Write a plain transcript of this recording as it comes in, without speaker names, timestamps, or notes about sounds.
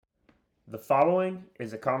The following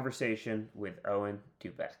is a conversation with Owen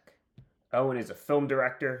Dubeck. Owen is a film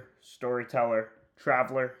director, storyteller,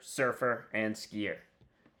 traveler, surfer, and skier.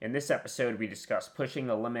 In this episode, we discuss pushing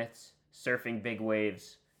the limits, surfing big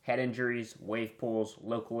waves, head injuries, wave pools,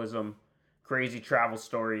 localism, crazy travel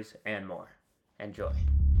stories, and more. Enjoy.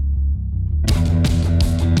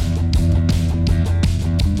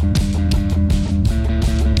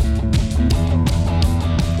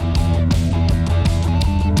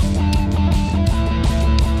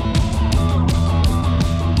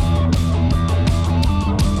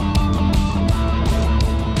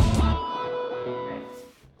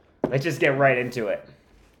 Let's just get right into it.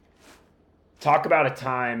 Talk about a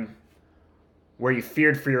time where you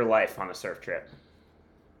feared for your life on a surf trip.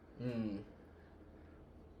 Let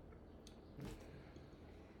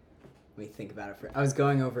me think about it. I was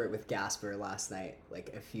going over it with Gasper last night,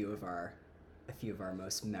 like a few of our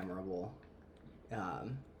most memorable,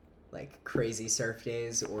 like crazy surf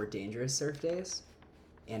days or dangerous surf days,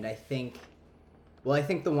 and I think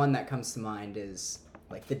the one that comes to mind is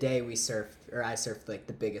like the day we surfed, or I surfed like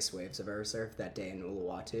the biggest waves I've ever surfed that day in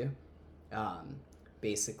Uluwatu.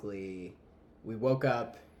 Basically, we woke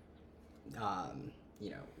up. What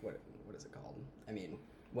is it called? I mean,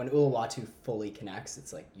 when Uluwatu fully connects,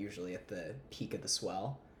 it's like usually at the peak of the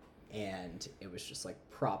swell, and it was just like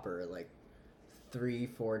proper like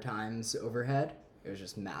 3-4 times overhead. It was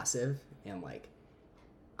just massive, and like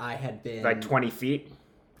I had been Like 20 feet?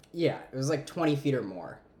 Yeah, it was like 20 feet or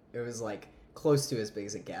more. It was like close to as big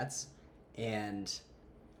as it gets, and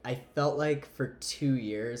I felt like for 2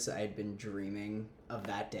 years I had been dreaming of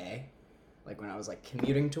that day. Like when I was like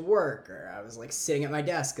commuting to work, or I was like sitting at my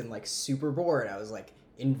desk and like super bored, I was like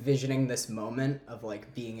envisioning this moment of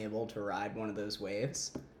like being able to ride one of those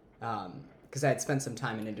waves. Because I had spent some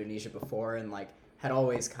time in Indonesia before and like had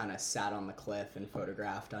always kind of sat on the cliff and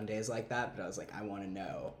photographed on days like that, but I was like, I want to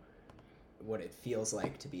know what it feels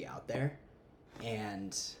like to be out there.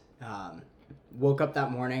 And woke up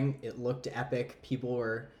that morning, it looked epic. People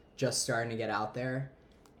were just starting to get out there,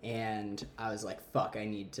 and I was like, fuck, I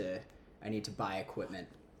need to buy equipment.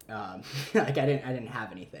 Like I didn't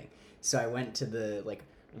have anything, so I went to the like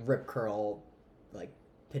Rip Curl like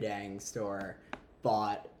Padang store,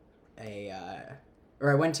 bought I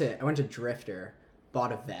went to Drifter,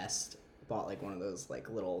 bought a vest, bought like one of those like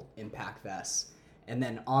little impact vests, and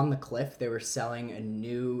then on the cliff they were selling a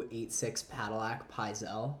new 8.6 Padillac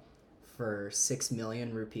Pizel for 6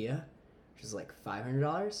 million rupiah, which is like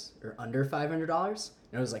 $500 or under $500, and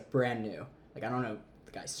it was like brand new. Like I don't know,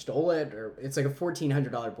 the guy stole it, or it's like a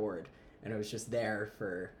 $1,400 board, and it was just there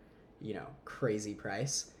for, crazy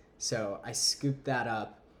price. So I scooped that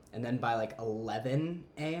up, and then by like 11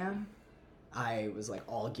 a.m. I was like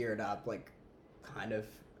all geared up, like kind of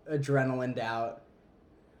adrenalined out.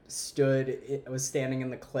 I was standing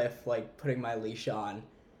in the cliff, like putting my leash on.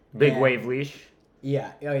 Big wave leash?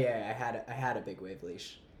 Yeah. Oh yeah. I had a big wave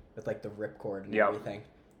leash with like the ripcord and everything.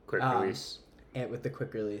 Quick release. And with the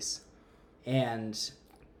quick release, and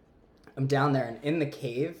I'm down there, and in the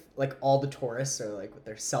cave, like all the tourists are like with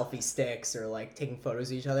their selfie sticks or like taking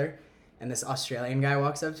photos of each other, and this Australian guy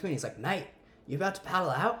walks up to me and he's like, "Mate, you about to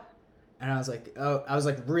paddle out?" And I was like, "Oh," I was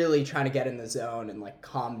like really trying to get in the zone and like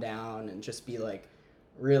calm down and just be like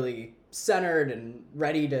really centered and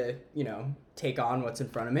ready to, take on what's in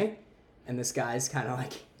front of me. And this guy's kind of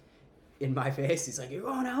like in my face. He's like, "You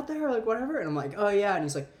going out there?" Like whatever. And I'm like, "Oh yeah." And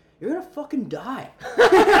he's like, "You're gonna fucking die."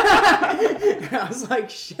 And I was like,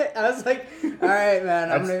 shit. I was like, all right,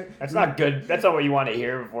 man. That's not good. That's not what you want to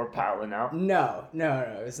hear before paddling out. No.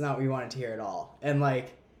 It's not what we wanted to hear at all. And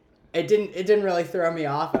like, it didn't really throw me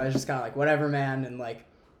off. I was just kind of like, whatever, man. And like,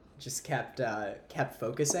 just kept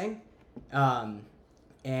focusing.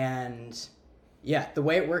 And yeah, the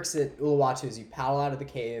way it works at Uluwatu is you paddle out of the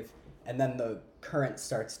cave, and then the current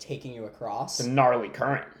starts taking you across. It's a gnarly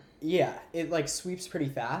current. Yeah, it like sweeps pretty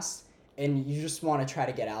fast, and you just want to try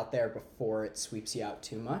to get out there before it sweeps you out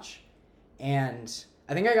too much. And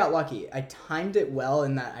I think I got lucky. I timed it well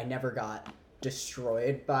in that I never got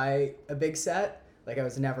destroyed by a big set. Like I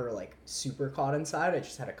was never like super caught inside. I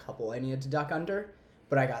just had a couple I needed to duck under,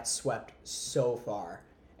 but I got swept so far.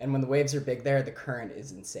 And when the waves are big there, the current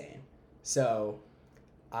is insane. So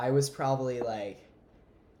I was probably like,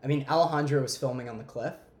 Alejandro was filming on the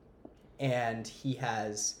cliff, and he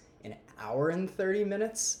has an hour and 30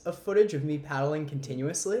 minutes of footage of me paddling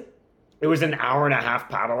continuously. It was an hour and a half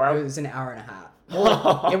paddle out? It was an hour and a half.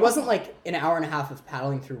 Well, it wasn't like an hour and a half of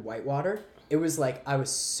paddling through whitewater. It was like I was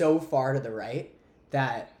so far to the right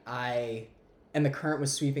that and the current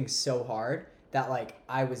was sweeping so hard that like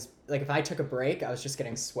I was, like if I took a break, I was just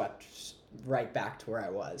getting swept right back to where I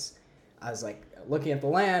was. I was like looking at the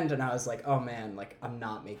land and I was like, oh man, like I'm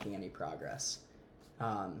not making any progress.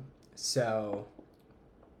 So,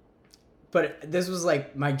 but this was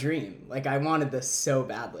like my dream. Like I wanted this so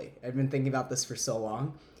badly. I'd been thinking about this for so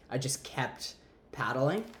long. I just kept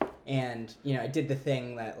paddling, and I did the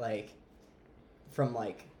thing that like from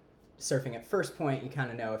like surfing at first point, you kind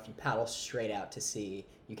of know if you paddle straight out to sea,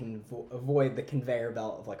 you can avoid the conveyor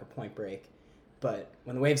belt of like a point break. But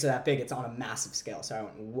when the waves are that big, it's on a massive scale. So I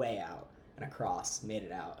went way out and across, made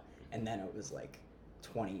it out. And then it was like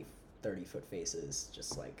 20, 30 foot faces,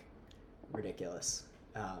 just like ridiculous.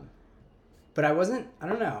 But I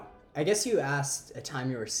don't know. I guess you asked a time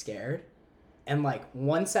you were scared. And like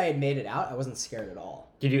once I had made it out, I wasn't scared at all.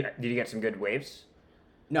 Did you get some good waves?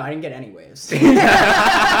 No, I didn't get any waves. I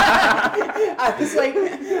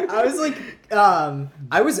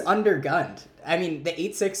was undergunned. I mean, the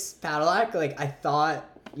 8.6 paddle like I thought,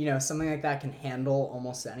 something like that can handle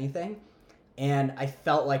almost anything. And I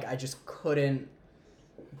felt like I just couldn't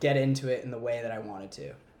get into it in the way that I wanted to.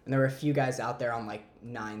 And there were a few guys out there on like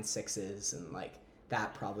 9.6s, and like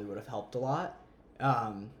that probably would have helped a lot.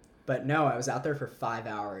 But no, I was out there for 5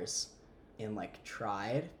 hours and like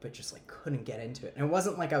tried, but just like couldn't get into it. And it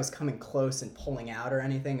wasn't like I was coming close and pulling out or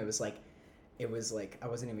anything. It was like I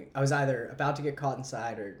was either about to get caught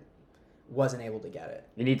inside or wasn't able to get it.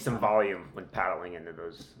 You need some volume when paddling into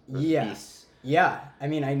those beasts. Yeah. I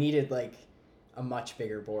mean, I needed like a much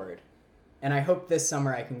bigger board. And I hope this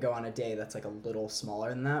summer I can go on a day that's like a little smaller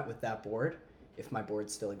than that with that board, if my board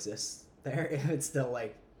still exists there, if it's still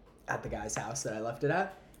like at the guy's house that I left it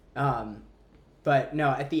at. But no,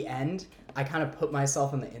 at the end, I kind of put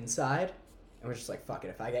myself on the inside and was just like, fuck it.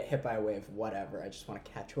 If I get hit by a wave, whatever. I just want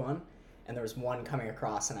to catch one. And there was one coming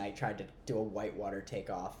across, and I tried to do a whitewater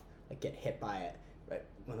takeoff, like get hit by it. But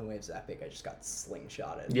when the wave's that big, I just got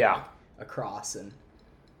slingshotted across and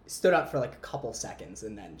stood up for like a couple seconds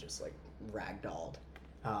and then just like ragdolled.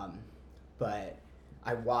 But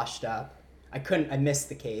I washed up. I missed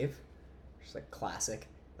the cave, which is like classic.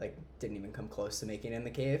 Like didn't even come close to making it in the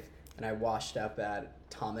cave. And I washed up at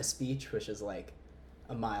Thomas Beach, which is like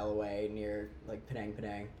a mile away near like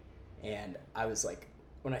Penang. And I was like,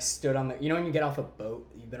 when I stood on when you get off a boat,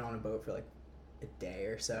 you've been on a boat for like a day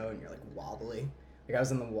or so and you're like wobbly. Like I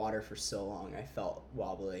was in the water for so long, I felt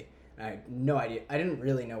wobbly. And I had no idea. I didn't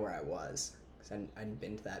really know where I was because I hadn't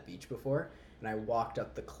been to that beach before. And I walked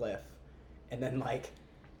up the cliff, and then like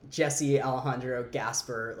Jesse, Alejandro,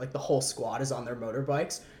 Gasper, like the whole squad is on their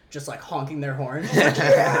motorbikes, just like honking their horns, just like,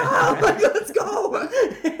 yeah, like, let's go.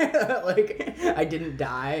 Like I didn't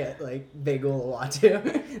die at like Big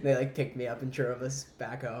Uluwatu. They like picked me up and drove us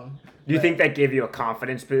back home. Do you think that gave you a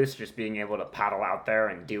confidence boost, just being able to paddle out there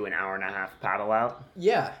and do an hour and a half paddle out?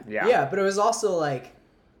 Yeah. But it was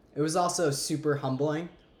also super humbling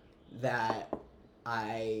that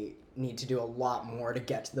I need to do a lot more to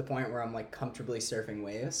get to the point where I'm like comfortably surfing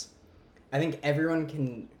waves. I think everyone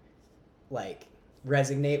can like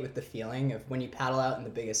resonate with the feeling of when you paddle out in the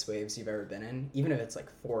biggest waves you've ever been in, even if it's like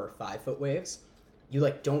 4 or 5 foot waves, you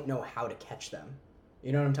like don't know how to catch them.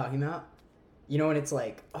 You know what I'm talking about? When it's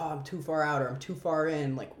like, oh, I'm too far out or I'm too far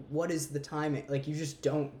in, like what is the timing? Like you just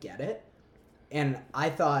don't get it. And I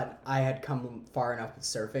thought I had come far enough with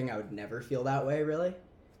surfing I would never feel that way really.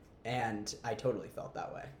 And I totally felt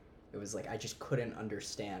that way. It was like I just couldn't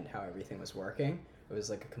understand how everything was working. It was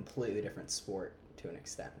like a completely different sport to an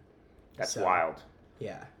extent. That's wild.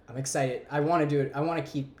 Yeah, I'm excited. I want to do it. I want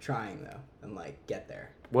to keep trying though and like get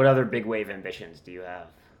there. What other big wave ambitions do you have?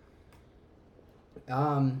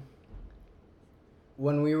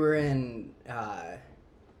 When we were in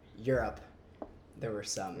Europe, there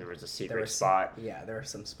was a secret spot. There were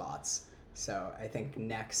some spots. So I think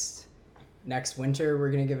next winter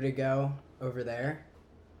we're gonna give it a go over there.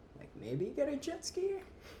 Like maybe get a jet ski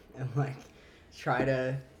and like try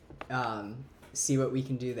to see what we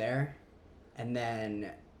can do there. And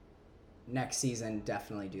then next season,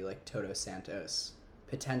 definitely do like Todos Santos.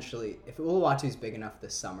 Potentially, if Uluwatu's big enough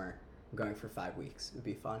this summer, I'm going for 5 weeks. It would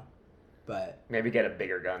be fun. But maybe get a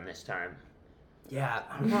bigger gun this time. Yeah,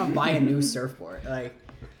 I don't want to buy a new surfboard. Like,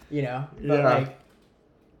 but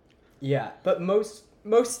But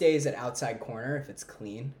most days at outside corner, if it's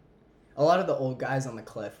clean. A lot of the old guys on the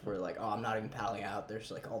cliff were like, oh, I'm not even paddling out.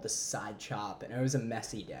 There's like all this side chop. And it was a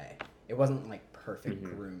messy day. It wasn't like perfect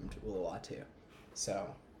groomed Uluwatu.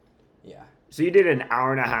 So, yeah. So you did an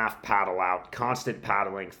hour and a half paddle out, constant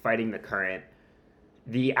paddling, fighting the current.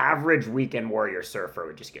 The average weekend warrior surfer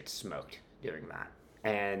would just get smoked doing that.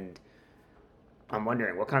 And I'm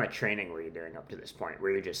wondering, what kind of training were you doing up to this point?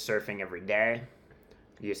 Were you just surfing every day?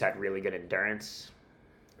 You just had really good endurance?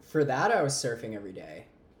 For that, I was surfing every day.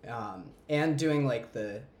 And doing like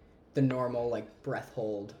the normal like breath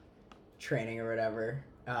hold training or whatever.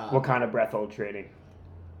 What kind of breath hold training?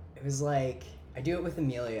 It was like I do it with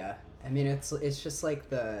Amelia. I mean, it's just like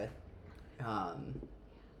the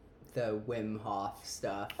Wim Hof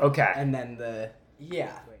stuff. Okay. And then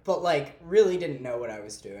but like really didn't know what I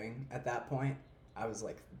was doing at that point. I was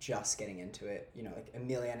like just getting into it. You know, like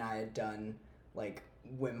Amelia and I had done like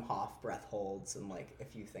Wim Hof breath holds and like a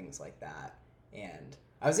few things like that. And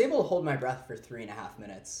I was able to hold my breath for 3.5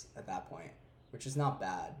 minutes at that point, which is not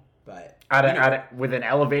bad. But with an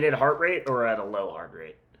elevated heart rate or at a low heart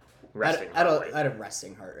rate? At a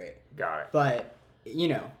resting heart rate. Got it. But you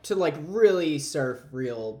know, to like really surf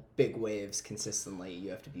real big waves consistently,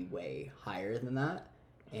 you have to be way higher than that.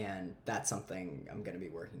 And that's something I'm going to be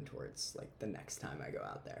working towards like the next time I go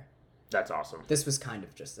out there. That's awesome. This was kind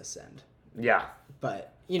of just ascend. Yeah.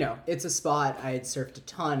 But, you know, it's a spot I had surfed a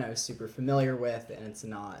ton, I was super familiar with, and it's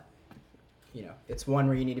not, you know, it's one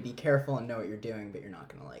where you need to be careful and know what you're doing, but you're not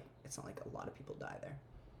going to like, it's not like a lot of people die there.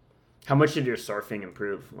 How much did your surfing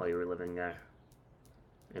improve while you were living there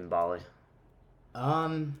in Bali?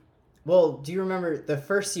 Well, do you remember the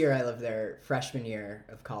first year I lived there, freshman year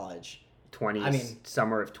of college?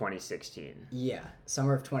 Summer of 2016. Yeah,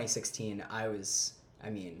 summer of 2016,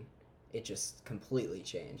 it just completely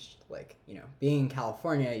changed. Like, you know, being in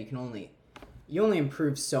California, you only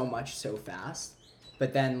improve so much so fast,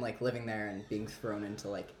 but then like living there and being thrown into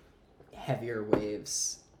like heavier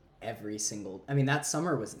waves that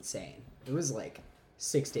summer was insane. It was like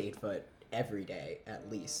 6 to 8 foot every day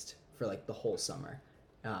at least for like the whole summer.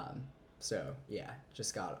 So yeah,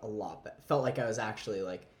 just got a lot better. Felt like I was actually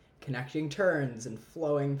like connecting turns and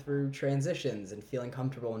flowing through transitions and feeling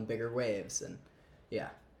comfortable in bigger waves. And yeah.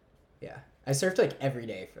 I surfed like every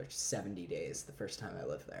day for 70 days the first time I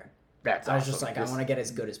lived there. That's awesome. I was just like, I want to get as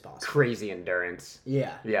good as possible. Crazy endurance.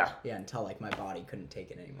 Yeah. Yeah. Yeah, until like my body couldn't take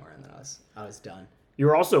it anymore, and then I was done. You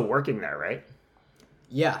were also working there, right?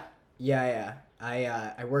 Yeah.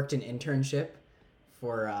 I worked an internship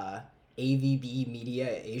for AVB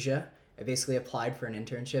Media Asia. I basically applied for an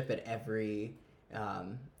internship at every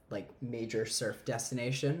like major surf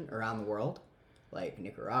destination around the world, like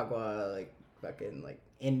Nicaragua, like fucking like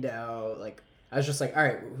Indo. Like I was just like, all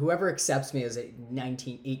right, whoever accepts me as a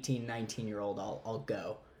 19-year-old, I'll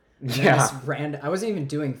go. And then I wasn't even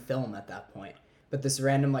doing film at that point, but this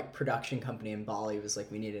random like production company in Bali was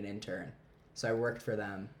like, we need an intern, so I worked for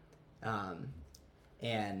them.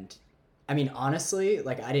 And I mean, honestly,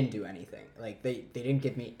 like I didn't do anything. Like they didn't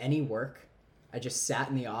give me any work. I just sat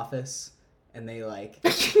in the office and they like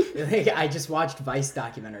I just watched Vice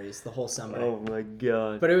documentaries the whole summer. Oh my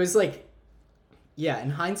god. But it was like, yeah, in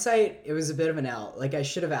hindsight, it was a bit of an L. Like I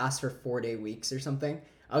should have asked for 4-day weeks or something.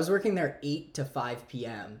 I was working there 8 to 5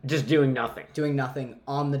 p.m. Just doing nothing. Doing nothing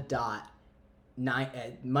on the dot,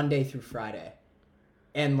 Monday through Friday.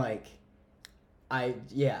 And like,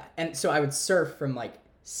 and so I would surf from like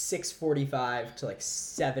 6:45 to like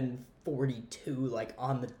 7:42, like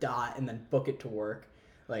on the dot, and then book it to work.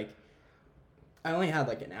 Like, I only had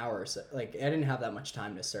like an hour or so. Like, I didn't have that much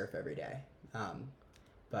time to surf every day.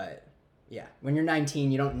 But yeah, when you're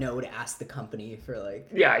 19, you don't know to ask the company for like.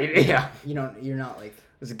 Yeah. You're not like.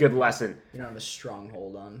 It's a good lesson. You don't have a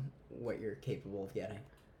stronghold on what you're capable of getting.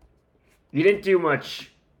 You didn't do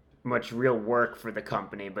much real work for the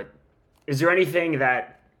company, but is there anything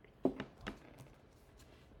that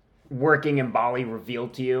working in Bali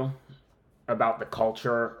revealed to you about the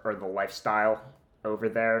culture or the lifestyle over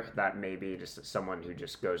there that maybe just someone who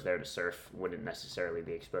just goes there to surf wouldn't necessarily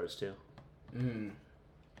be exposed to?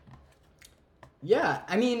 Yeah,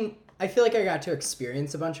 I mean, I feel like I got to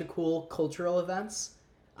experience a bunch of cool cultural events.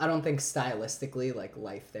 I don't think stylistically, like,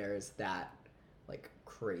 life there is that, like,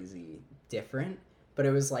 crazy different. But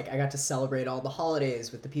it was like I got to celebrate all the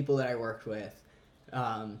holidays with the people that I worked with.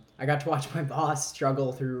 I got to watch my boss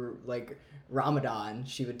struggle through, like, Ramadan.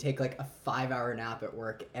 She would take, like, a 5-hour nap at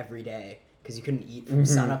work every day because you couldn't eat from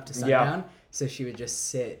sun up to sundown. Yeah. So she would just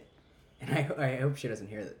sit. And I hope she doesn't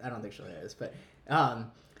hear that. I don't think she'll hear this. But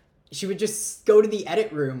she would just go to the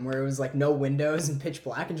edit room where it was, like, no windows and pitch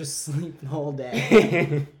black and just sleep the whole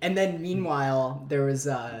day. And then, meanwhile, there was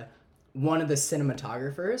one of the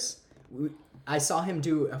cinematographers. I saw him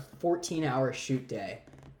do a 14-hour shoot day.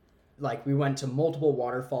 Like, we went to multiple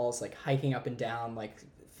waterfalls, like, hiking up and down, like,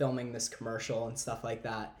 filming this commercial and stuff like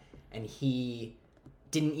that. And he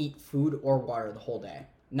didn't eat food or water the whole day.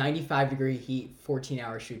 95-degree heat,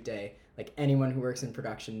 14-hour shoot day. Like, anyone who works in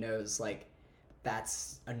production knows, like,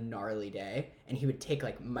 that's a gnarly day. And he would take,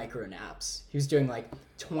 like, micro naps. He was doing, like,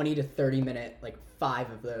 20 to 30-minute, like, 5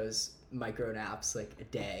 of those micro naps like a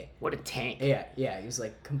day. What a tank. Yeah, he was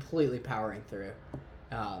like completely powering through.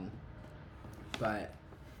 But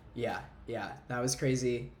yeah, that was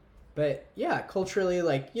crazy. But yeah, culturally,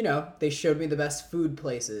 like, you know, they showed me the best food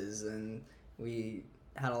places, and I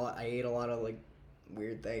ate a lot of like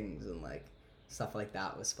weird things, and like stuff like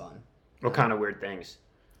that was fun. What kind of weird things?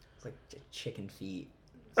 It's like chicken feet.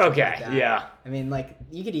 Okay, Like that. yeah. I mean, like,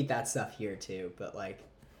 you could eat that stuff here too, but like,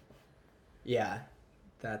 yeah,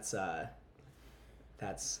 that's what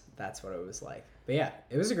it was like. But yeah,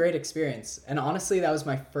 it was a great experience, and honestly, that was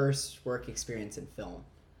my first work experience in film,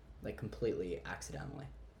 like completely accidentally.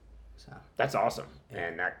 So That's awesome. Yeah.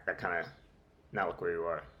 And that kind of, now look where you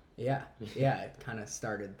are. yeah, it kind of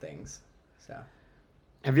started things. So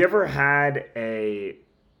Have you ever had a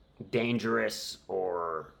dangerous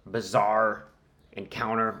or bizarre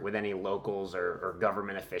encounter with any locals or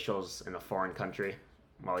government officials in a foreign country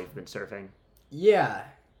while you've been surfing? yeah,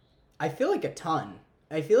 I feel like a ton.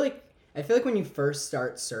 I feel like when you first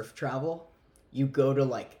start surf travel, you go to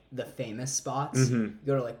like the famous spots. Mm-hmm. You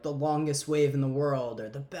go to like the longest wave in the world or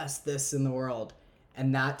the best this in the world,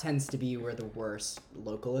 and that tends to be where the worst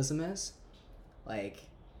localism is. Like,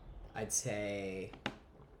 I'd say,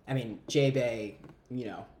 I mean, J-Bay, you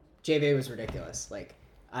know, J-Bay was ridiculous. Like,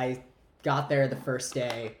 I got there the first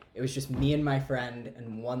day, it was just me and my friend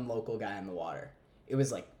and one local guy in the water. It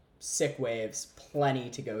was like sick waves, plenty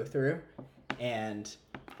to go through, and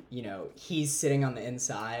you know, he's sitting on the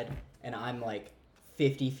inside and I'm like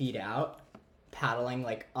 50 feet out paddling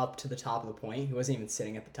like up to the top of the point. He wasn't even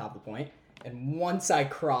sitting at the top of the point. And once I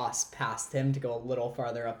cross past him to go a little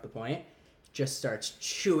farther up the point, just starts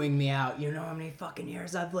chewing me out. You know how many fucking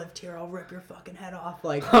years I've lived here? I'll rip your fucking head off.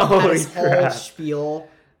 Like, Holy his whole crap. spiel.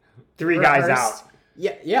 Three guys rehearsed.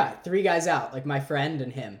 out. Yeah, 3 guys out. Like, my friend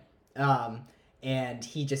and him. And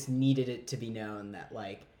he just needed it to be known that,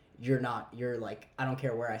 like, you're like, I don't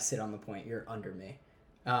care where I sit on the point, you're under me.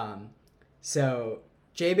 So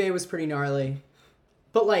J-Bay was pretty gnarly,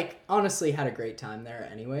 but like, honestly had a great time there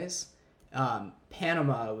anyways.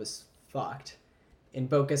 Panama was fucked. In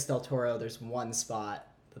Bocas del Toro, there's one spot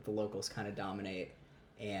that the locals kind of dominate,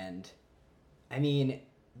 and I mean,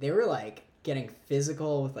 they were like getting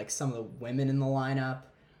physical with like some of the women in the lineup.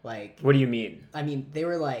 Like, What do you mean? I mean, they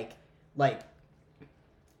were like,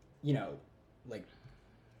 you know, like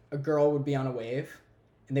a girl would be on a wave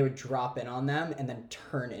and they would drop in on them and then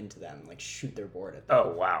turn into them, like shoot their board at them.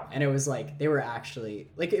 Oh, wow. And it was like, they were actually,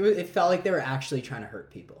 like, it felt like they were actually trying to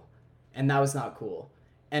hurt people. And that was not cool.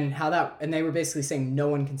 And and they were basically saying no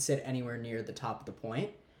one can sit anywhere near the top of the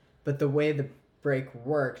point. But the way the break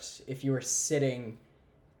worked, if you were sitting,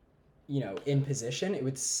 you know, in position, it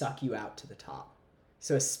would suck you out to the top.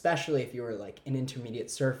 So especially if you were like an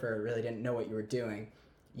intermediate surfer, really didn't know what you were doing,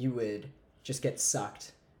 you would just get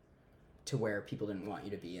sucked to where people didn't want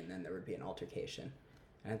you to be, and then there would be an altercation.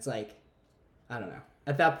 And it's like, I don't know.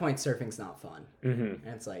 At that point, surfing's not fun. Mm-hmm.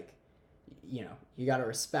 And it's like, you know, you got to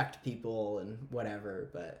respect people and whatever,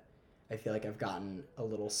 but I feel like I've gotten a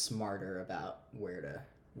little smarter about where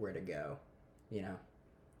to go, you know.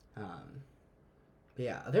 But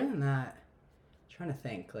yeah, other than that, I'm trying to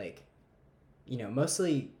think, like, you know,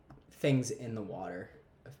 mostly things in the water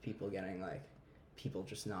of people getting, like, people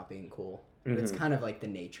just not being cool. Mm-hmm. It's kind of like the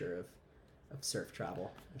nature of surf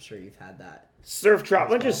travel. I'm sure you've had that. Surf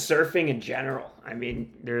travel, just surfing in general. I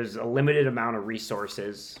mean, there's a limited amount of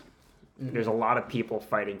resources. Mm-hmm. There's a lot of people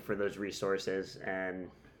fighting for those resources,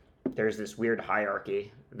 and there's this weird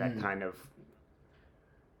hierarchy that kind of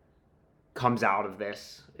comes out of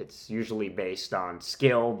this. It's usually based on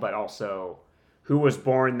skill, but also who was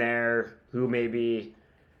born there, who maybe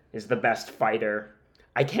is the best fighter.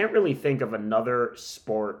 I can't really think of another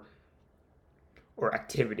sport or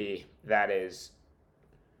activity that is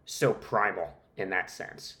so primal in that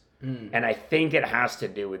sense. And I think it has to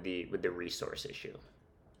do with the resource issue.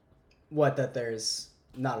 What, that there's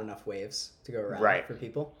not enough waves to go around for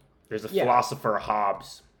people? There's a philosopher,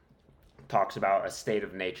 Hobbes, talks about a state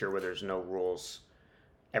of nature where there's no rules.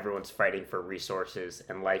 Everyone's fighting for resources,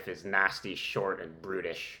 and life is nasty, short, and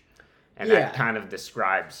brutish. And that kind of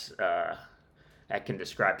describes... that can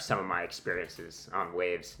describe some of my experiences on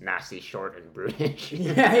waves. Nasty, short, and brutish.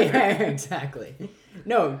 yeah, exactly.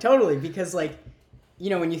 No, totally. Because, like, you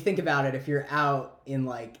know, when you think about it, if you're out in,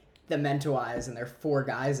 like, the Mentawais and there are 4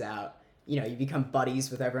 guys out, you know, you become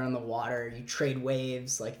buddies with everyone in the water. You trade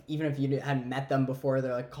waves. Like, even if you hadn't met them before,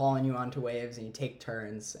 they're, like, calling you onto waves and you take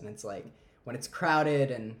turns. And it's, like, when it's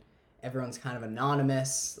crowded and everyone's kind of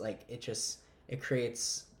anonymous, like, it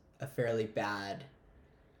creates a fairly bad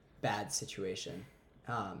situation,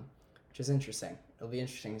 which is interesting. It'll be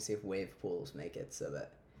interesting to see if wave pools make it so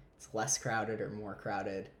that it's less crowded or more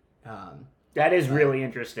crowded. That is really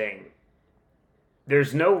interesting.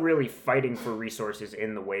 There's no really fighting for resources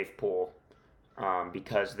in the wave pool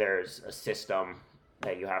because there's a system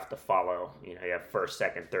that you have to follow. You know, you have first,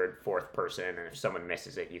 second, third, fourth person, and if someone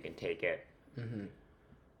misses it, you can take it. Mm-hmm.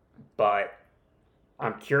 But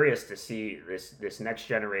I'm curious to see this next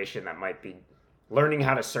generation that might be learning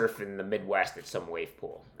how to surf in the Midwest at some wave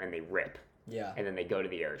pool, and they rip. Yeah. And then they go to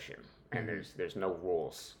the ocean, and there's no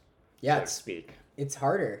rules, yeah, so to speak. It's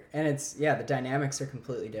harder, and the dynamics are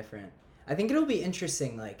completely different. I think it'll be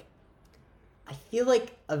interesting, like, I feel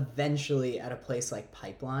like eventually at a place like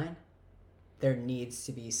Pipeline, there needs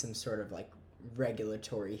to be some sort of, like,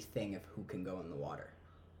 regulatory thing of who can go in the water,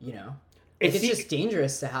 you know? It's just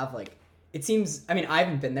dangerous to have, like, it seems, I mean, I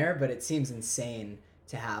haven't been there, but it seems insane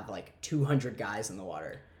to have, like, 200 guys in the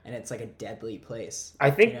water, and it's, like, a deadly place.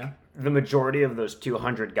 I think the majority of those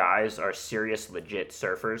 200 guys are serious, legit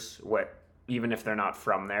surfers. Even if they're not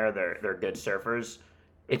from there, they're good surfers.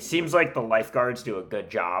 It seems like the lifeguards do a good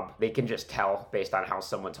job. They can just tell based on how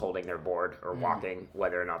someone's holding their board or walking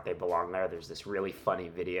whether or not they belong there. There's this really funny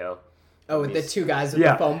video. Oh, with the two guys with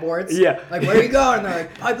the foam boards? Yeah. Like, where are you going? And they're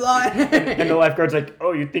like, Pipeline. And the lifeguard's like,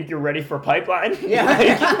 oh, you think you're ready for Pipeline? Yeah.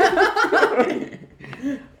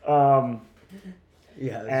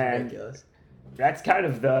 Yeah, that's ridiculous. That's kind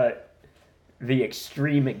of the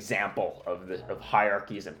extreme example of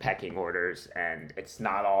hierarchies and pecking orders, and it's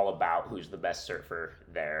not all about who's the best surfer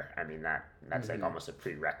there. I mean, that's like almost a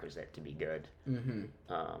prerequisite to be good.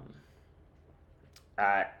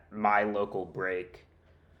 At my local break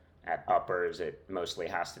at Uppers, it mostly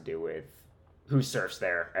has to do with who surfs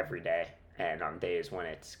there every day, and on days when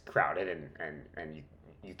it's crowded and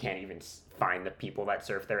you can't even find the people that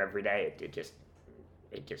surf there every day,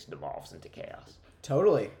 it just devolves into chaos.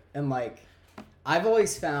 Totally. And, like, I've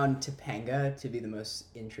always found Topanga to be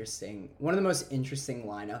one of the most interesting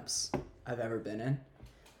lineups I've ever been in.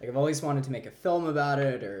 Like, I've always wanted to make a film about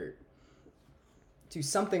it or do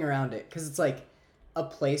something around it, because it's, like, a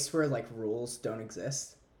place where, like, rules don't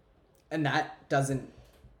exist. And that doesn't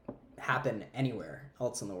happen anywhere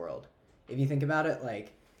else in the world. If you think about it,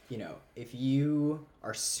 like, you know, if you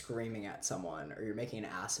are screaming at someone, or you're making an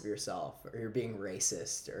ass of yourself, or you're being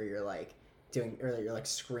racist, or you're, like, you're like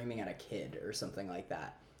screaming at a kid or something like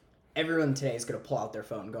that, everyone today is going to pull out their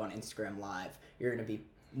phone, go on Instagram Live. You're going to be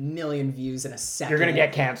million views in a second. You're going to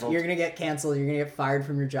get canceled. You're going to get canceled. You're going to get fired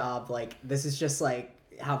from your job. Like, this is just, like,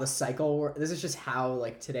 how the cycle works. This is just how,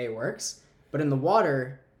 like, today works. But in the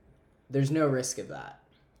water, there's no risk of that.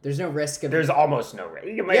 There's no risk of... There's almost no risk.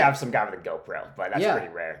 You may have some guy with a GoPro, but that's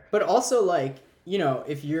pretty rare. But also, like, you know,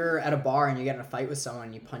 if you're at a bar and you get in a fight with someone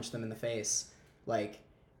and you punch them in the face, like,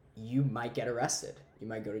 you might get arrested. You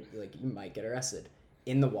might get arrested.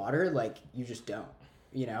 In the water, like, you just don't,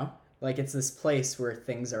 you know? Like, it's this place where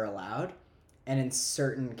things are allowed, and in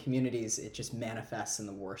certain communities, it just manifests in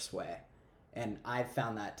the worst way. And I've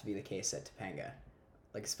found that to be the case at Topanga,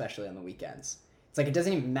 like, especially on the weekends. It's like, it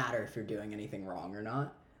doesn't even matter if you're doing anything wrong or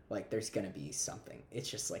not. Like, there's going to be something. It's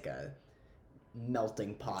just like a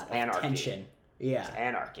melting pot of anarchy. Tension. Yeah. It's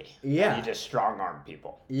anarchy. Yeah. And you just strong-arm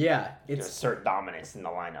people. Yeah. To assert dominance in the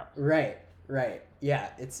lineup. Right. Yeah,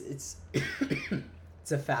 it's it's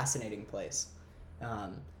a fascinating place.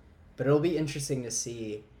 But it'll be interesting to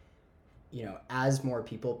see, you know, as more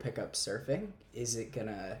people pick up surfing,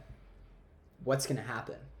 what's gonna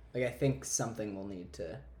happen? Like, I think something will need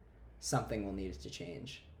to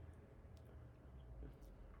change.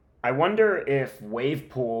 I wonder if wave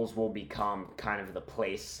pools will become kind of the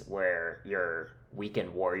place where your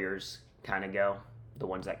weekend warriors kind of go, the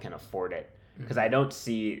ones that can afford it. Because I don't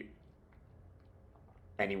see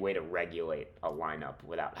any way to regulate a lineup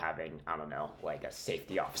without having, I don't know, like a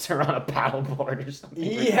safety officer on a paddleboard or something.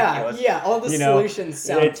 Yeah. All the solutions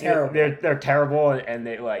sound terrible. They're terrible, and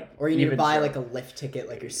they like. Or you need to buy like a lift ticket,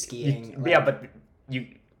 like you're skiing. But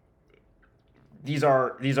these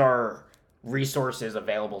are resources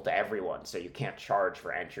available to everyone, so you can't charge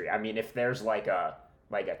for entry. I mean, if there's like a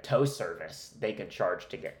tow service, they can charge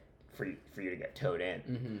for you to get towed in.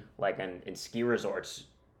 Mm-hmm. Like in ski resorts,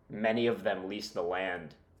 many of them lease the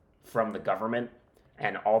land from the government,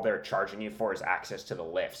 and all they're charging you for is access to the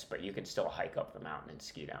lifts, but you can still hike up the mountain and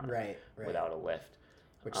ski down without a lift.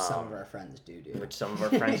 Which some of our friends do. Which some of our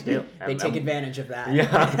friends do. They take advantage of that.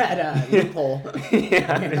 Yeah. At loophole.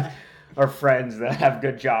 Yeah. Our friends that have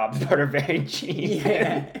good jobs but are very cheap.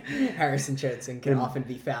 Yeah. Harrison Choatson can often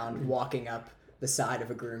be found walking up the side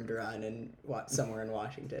of a groomed run somewhere in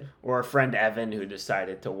Washington. Or our friend Evan, who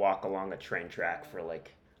decided to walk along a train track for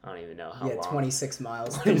like, I don't even know how long. 26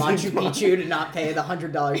 miles to Machu Picchu to not pay the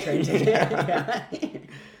 $100 train ticket.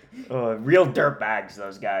 Real dirt bags,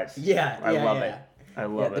 those guys. Yeah, I yeah, love yeah. it. I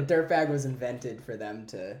love The it. dirt bag was invented for them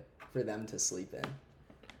to sleep in.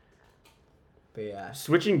 But yeah.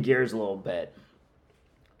 Switching gears a little bit,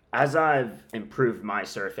 as I've improved my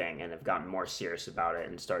surfing and have gotten more serious about it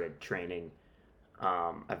and started training,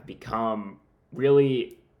 I've become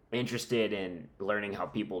really interested in learning how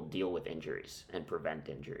people deal with injuries and prevent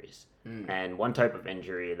injuries. And one type of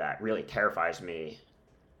injury that really terrifies me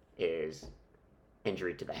is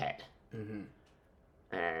injury to the head.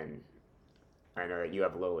 And I know that you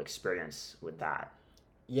have a little experience with that.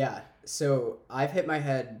 Yeah. So I've hit my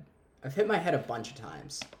head a bunch of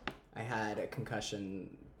times. I had a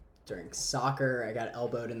concussion during soccer. I got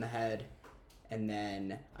elbowed in the head, and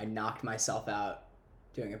then I knocked myself out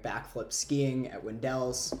doing a backflip skiing at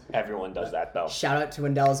Wendell's. Everyone does that, though. Shout out to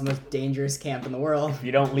Wendell's, most dangerous camp in the world. If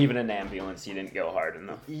you don't leave in an ambulance, you didn't go hard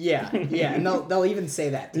enough. Yeah, and they'll even say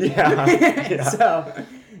that to you. Yeah. So,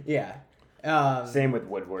 yeah. Same with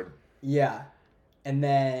Woodward. Yeah. And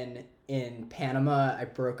then in Panama, I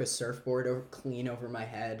broke a surfboard clean over my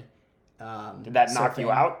head. Did that knock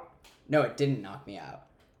you out? No, it didn't knock me out.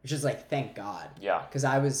 Which is like, thank God. Yeah. Because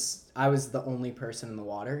I was the only person in the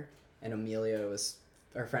water, and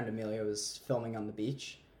our friend Amelia was filming on the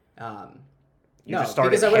beach. Because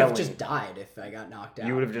I would have just died if I got knocked out.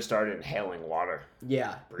 You would have just started inhaling water.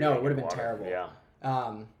 Yeah. No, it would have been terrible. Yeah.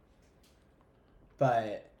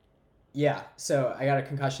 But yeah, so I got a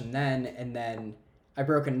concussion then, and then I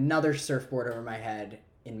broke another surfboard over my head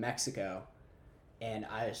in Mexico, and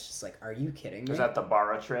I was just like, "Are you kidding me?" Was that the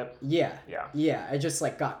Barra trip? Yeah. Yeah. Yeah, I just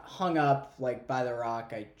like got hung up like by the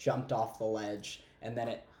rock. I jumped off the ledge, and then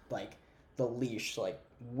it like the leash like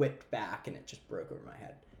whipped back, and it just broke over my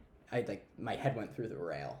head. My head went through the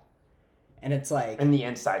rail, and it's like in the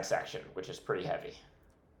inside section, which is pretty heavy.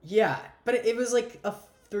 Yeah, but it was like a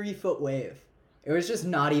 3-foot wave. It was just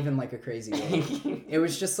not even like a crazy wave. It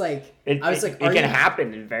was just like It can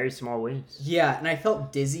happen in very small waves. Yeah, and I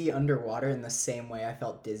felt dizzy underwater in the same way I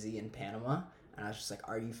felt dizzy in Panama, and I was just like,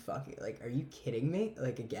 are you kidding me?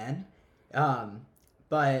 Like again?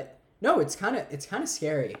 But no, it's kind of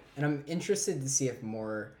scary, and I'm interested to see if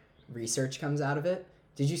more research comes out of it.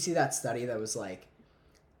 Did you see that study that was like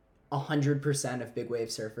 100% of big wave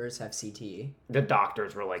surfers have CTE? The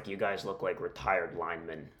doctors were like, "You guys look like retired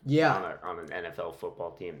linemen." Yeah. On an NFL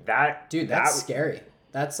football team. That's scary.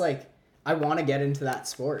 That's like, I want to get into that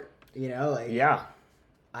sport. You know, like. Yeah.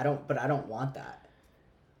 I don't want that.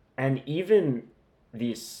 And even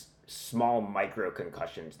these small micro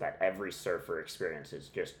concussions that every surfer experiences,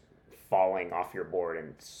 just falling off your board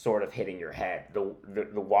and sort of hitting your head.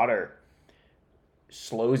 The water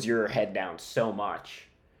slows your head down so much,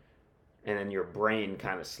 and then your brain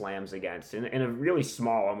kind of slams against in a really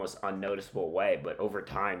small, almost unnoticeable way, but over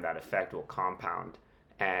time that effect will compound.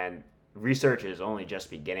 And research is only just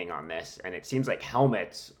beginning on this, and it seems like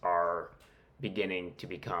helmets are beginning to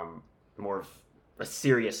become more of a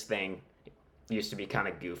serious thing. It used to be kind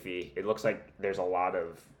of goofy. It looks like there's a lot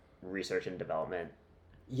of research and development.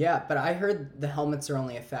 Yeah, but I heard the helmets are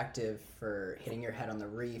only effective for hitting your head on the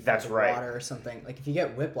reef That's or the right. water or something. Like if you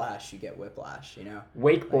get whiplash, you know?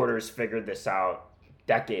 Wakeboarders figured this out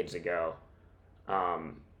decades ago.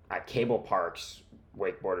 At cable parks,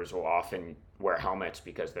 wakeboarders will often wear helmets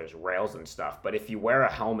because there's rails and stuff. But if you wear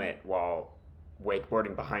a helmet while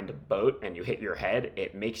wakeboarding behind a boat and you hit your head,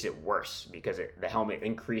 it makes it worse because the helmet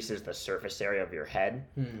increases the surface area of your head,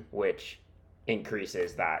 which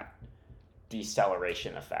increases that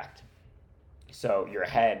deceleration effect. So your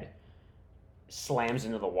head slams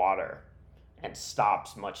into the water and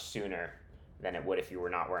stops much sooner than it would if you were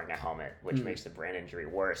not wearing a helmet, which makes the brain injury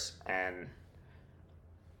worse. And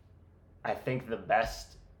I think the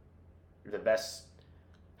best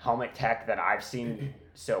helmet tech that I've seen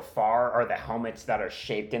so far are the helmets that are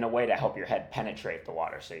shaped in a way to help your head penetrate the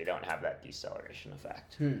water so you don't have that deceleration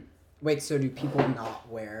effect. Wait, so do people not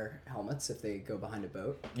wear helmets if they go behind a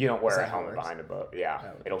boat? You don't wear a helmet behind a boat, yeah.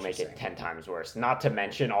 Oh, it'll make it 10 times worse. Not to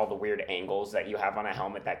mention all the weird angles that you have on a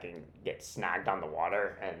helmet that can get snagged on the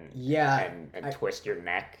water and twist your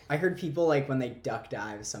neck. I heard people, like, when they duck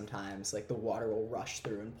dive sometimes, like, the water will rush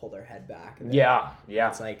through and pull their head back. Yeah.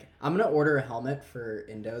 It's like, I'm going to order a helmet for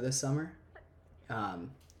Indo this summer.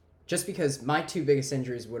 Just because my 2 biggest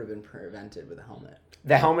injuries would have been prevented with a helmet.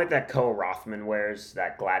 The helmet that Koa Rothman wears,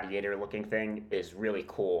 that gladiator-looking thing, is really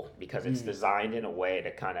cool because it's designed in a way to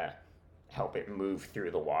kind of help it move through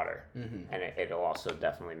the water. And it'll also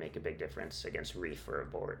definitely make a big difference against reef or a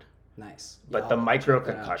board. Nice. But the micro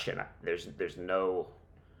concussion, there's no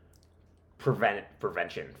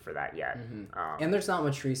prevention for that yet. And there's not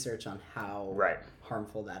much research on how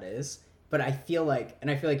harmful that is. But I feel like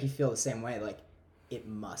you feel the same way. Like, it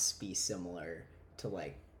must be similar to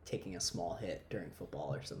like taking a small hit during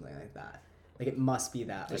football or something like that. Like, it must be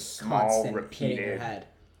that like small, constant repeated hitting your head.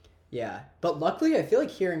 Yeah, but luckily, I feel like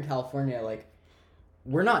here in California, like,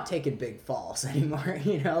 we're not taking big falls anymore.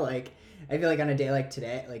 Like, I feel like on a day like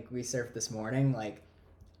today, like we surfed this morning, like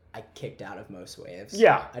I kicked out of most waves.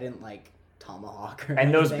 Yeah, I didn't like tomahawk or and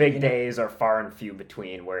anything, those big days are far and few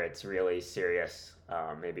between where it's really serious.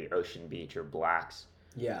 Maybe Ocean Beach or Blacks.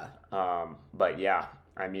 Yeah. But yeah,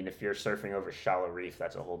 I mean, if you're surfing over shallow reef,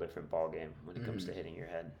 that's a whole different ball game when it comes to hitting your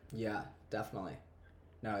head. Yeah, definitely.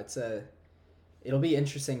 No, it'll be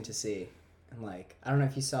interesting to see. And like, I don't know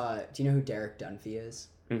if you saw, do you know who Derek Dunphy is?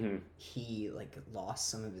 Mm-hmm. He like lost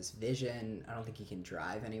some of his vision. I don't think he can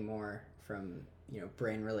drive anymore from,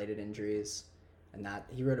 brain related injuries. And that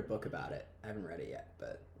he wrote a book about it. I haven't read it yet,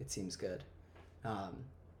 but it seems good.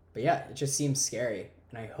 But yeah, it just seems scary.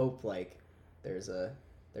 And I hope like there's a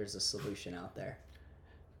solution out there.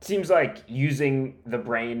 It seems like using the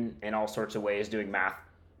brain in all sorts of ways, doing math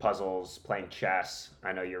puzzles, playing chess.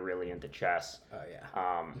 I know you're really into chess. Oh yeah.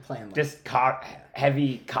 I'm playing like, just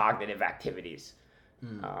heavy cognitive activities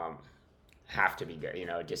have to be good.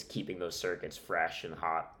 Just keeping those circuits fresh and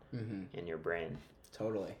hot in your brain.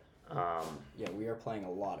 Totally. Yeah, we are playing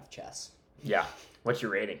a lot of chess. Yeah. What's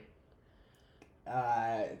your rating?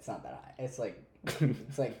 It's not that high. It's like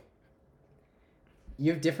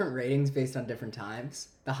you have different ratings based on different times.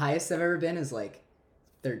 The highest I've ever been is like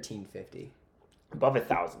 1350. Above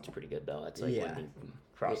 1,000 is pretty good though. That's like Yeah. when you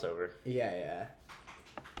cross over. Yeah.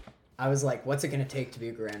 I was like, what's it gonna take to be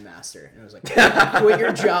a grandmaster? And it was like, quit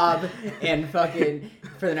your job and fucking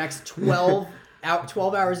for the next 12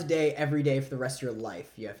 hours a day, every day for the rest of your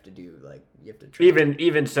life. You have to train.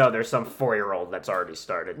 Even so, there's some 4-year-old that's already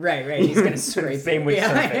started. Right. He's gonna scrape. Same with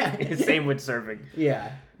surfing. Yeah. Same with surfing.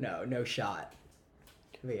 Yeah. No shot.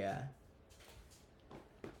 But yeah.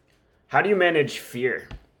 How do you manage fear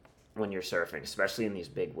when you're surfing, especially in these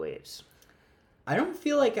big waves? I don't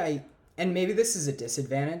feel like and maybe this is a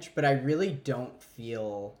disadvantage, but I really don't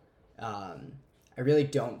feel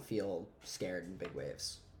scared in big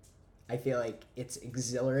waves. I feel like it's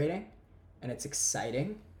exhilarating and it's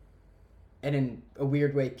exciting and in a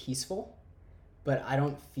weird way peaceful, but I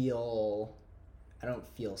don't feel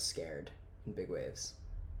scared in big waves.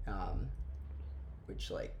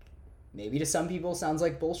 Which like maybe to some people sounds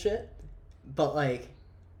like bullshit, but like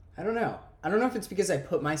I don't know if it's because I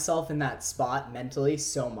put myself in that spot mentally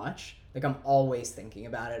so much. Like I'm always thinking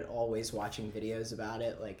about it, always watching videos about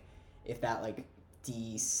it. Like if that like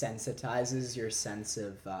desensitizes your sense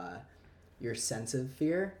of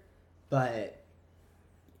fear, but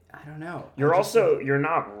I don't know. You're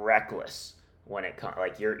not reckless when it comes,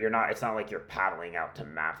 like you're not, it's not like you're paddling out to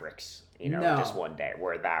Mavericks, No. just one day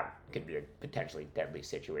where that could be a potentially deadly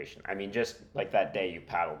situation. I mean, just like that day you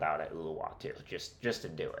paddled out at Uluwatu, just to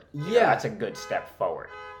do it. Yeah. That's a good step forward.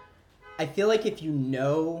 I feel like if you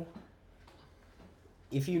know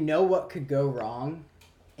what could go wrong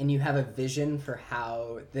and you have a vision for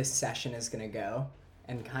how this session is going to go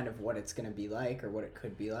and kind of what it's going to be like or what it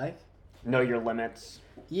could be like. Know your limits.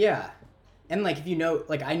 Yeah. And like if you know,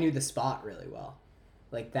 like I knew the spot really well.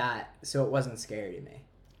 Like that, so it wasn't scary to me.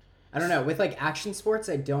 I don't know, with like action sports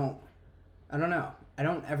I don't know. I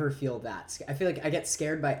don't ever feel that. I feel like I get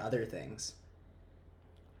scared by other things.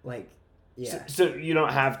 Like yeah. So you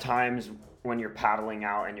don't have times when you're paddling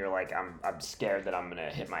out and you're like, I'm scared that I'm gonna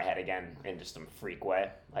hit my head again in just some freak way.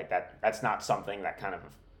 Like that's not something that kind of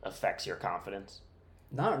affects your confidence.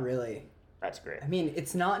 Not really. That's great. I mean,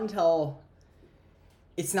 it's not until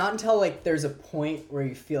like there's a point where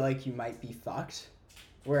you feel like you might be fucked,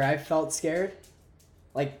 where I felt scared.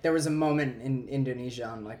 Like there was a moment in Indonesia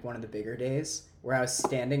on like one of the bigger days where I was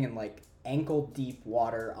standing in like ankle deep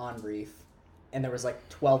water on reef, and there was like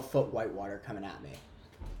 12-foot whitewater coming at me.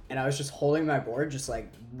 And I was just holding my board, just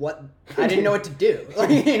like, what? I didn't know what to do.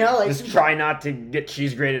 Like, just try not to get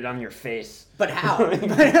cheese grated on your face. But how? Like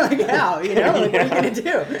how? Like, Yeah. what are you gonna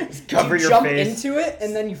do? Just cover do you your jump face. into it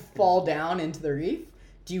and then you fall down into the reef?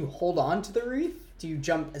 Do you hold on to the reef? Do you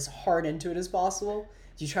jump as hard into it as possible?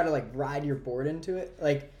 Do you try to like ride your board into it?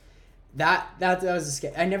 Like that was a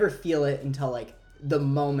scare. I never feel it until like the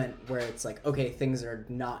moment where it's like, okay, things are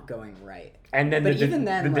not going right. And then but the even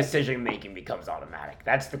then, like, decision making becomes automatic.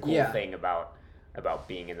 That's the cool Yeah. thing about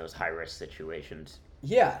being in those high risk situations.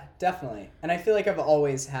 Yeah, definitely. And I feel like I've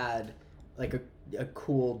always had like a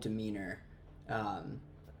cool demeanor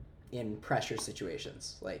in pressure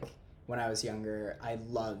situations. Like when I was younger, I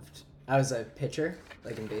was a pitcher,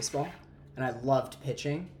 like in baseball, and I loved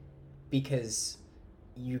pitching because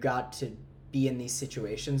you got to be in these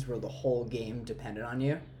situations where the whole game depended on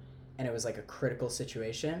you, and it was like a critical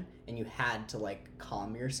situation, and you had to like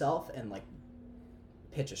calm yourself and like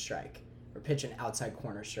pitch a strike or pitch an outside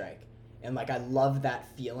corner strike. And like I love that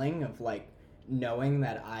feeling of like knowing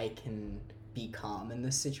that I can be calm in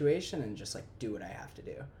this situation and just like do what I have to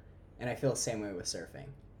do. And I feel the same way with surfing.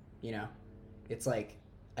 You know, it's like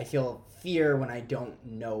I feel fear when I don't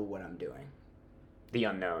know what I'm doing. The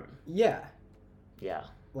unknown. Yeah. Yeah.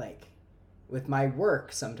 Like with my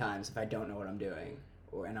work, sometimes if I don't know what I'm doing,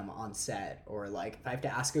 or and I'm on set, or like if I have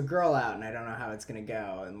to ask a girl out and I don't know how it's gonna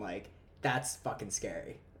go, and like that's fucking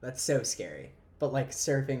scary. That's so scary. But like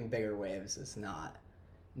surfing bigger waves is not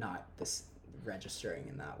this registering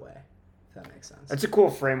in that way. If that makes sense. That's a cool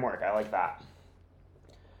framework. I like that.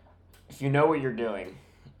 If you know what you're doing,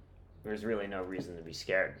 there's really no reason to be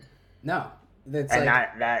scared. No, that's and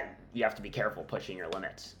like, that you have to be careful pushing your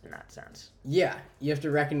limits in that sense. Yeah, you have to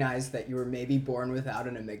recognize that you were maybe born without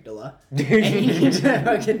an amygdala, and you need to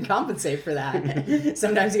fucking compensate for that.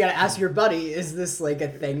 Sometimes you gotta ask your buddy, is this like a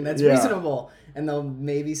thing that's reasonable? And they'll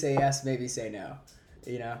maybe say yes, maybe say no.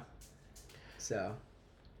 You know? So.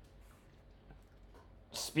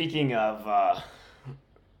 Speaking of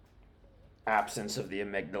absence of the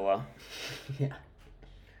amygdala. Yeah.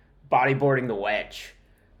 Bodyboarding the wedge.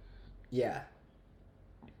 Yeah.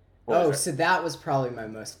 What so that was probably my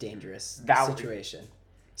most dangerous situation.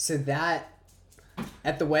 So that,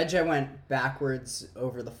 at the wedge, I went backwards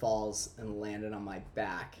over the falls and landed on my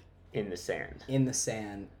back. In the sand. In the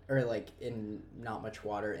sand, or like in not much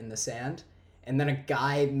water, in the sand. And then a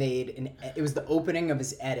guy made it was the opening of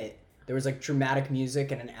his edit. There was like dramatic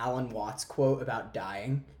music and an Alan Watts quote about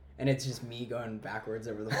dying. And it's just me going backwards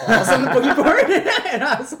over the falls on the boogie board. And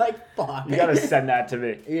I was like, fuck. You gotta send that to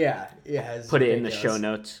me. Yeah. Put it in the show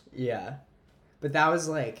notes. Yeah. But that was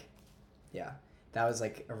like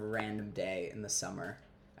a random day in the summer.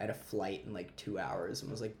 I had a flight in like 2 hours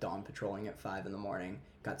and was like dawn patrolling at 5 a.m.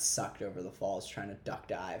 Got sucked over the falls trying to duck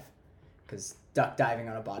dive. Because duck diving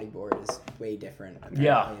on a bodyboard is way different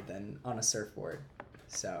apparently than on a surfboard.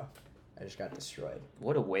 So I just got destroyed.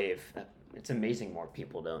 What a wave. It's amazing more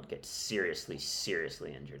people don't get seriously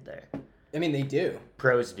injured there. I mean, they do.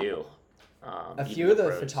 Pros do. A few of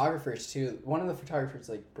the photographers, too. One of the photographers,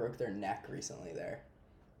 like, broke their neck recently there.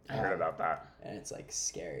 I heard about that. And it's, like,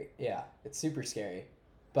 scary. Yeah, it's super scary.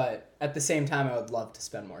 But at the same time, I would love to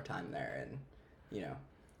spend more time there. And, you know,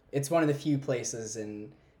 it's one of the few places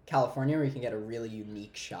in California where you can get a really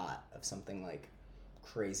unique shot of something, like,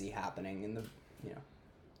 crazy happening in the, you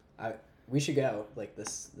know. We should go, like,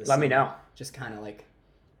 this Let me know. Just kind of, like,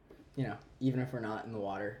 you know, even if we're not in the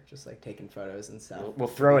water, just, like, taking photos and stuff. We'll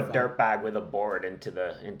throw a dirt bag with a board into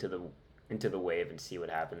the wave and see what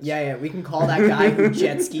happens. Yeah, we can call that guy who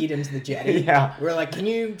jet skied into the jetty. Yeah. We're like, can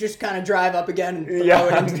you just kind of drive up again and throw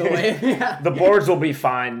it into the wave? Yeah. The boards will be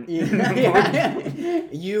fine. Yeah.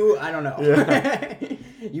 You, I don't know. Yeah.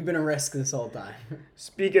 You've been a risk this whole time.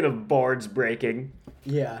 Speaking of boards breaking.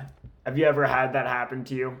 Yeah. Have you ever had that happen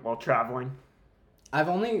to you while traveling? I've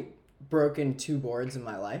only broken 2 boards in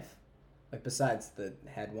my life, like besides the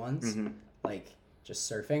head ones. Mm-hmm. Like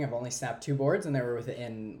just surfing, I've only snapped 2 boards, and they were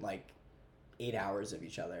within like 8 hours of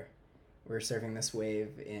each other. We were surfing this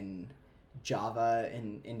wave in Java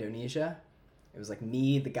in Indonesia. It was like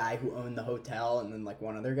me, the guy who owned the hotel, and then like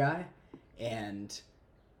one other guy. And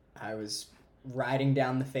I was riding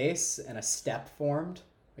down the face, and a step formed,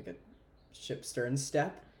 like a ship stern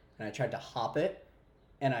step. And I tried to hop it,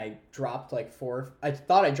 and I dropped like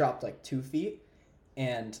 2 feet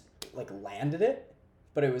and like landed it,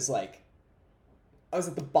 but it was like I was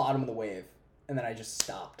at the bottom of the wave, and then I just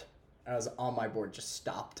stopped. I was on my board, just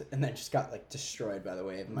stopped, and then just got like destroyed by the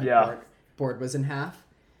wave. My board was in half,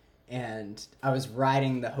 and I was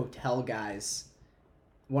riding one of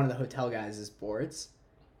the hotel guys' boards,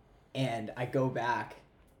 and I go back.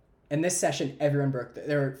 In this session, everyone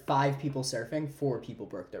there were 5 people surfing, 4 people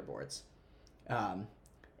broke their boards.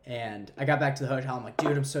 And I got back to the hotel. I'm like,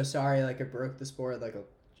 dude, I'm so sorry. Like, I broke this board. Like, I'll,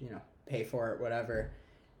 you know, pay for it, whatever.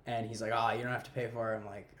 And he's like, oh, you don't have to pay for it. I'm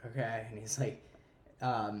like, okay. And he's like,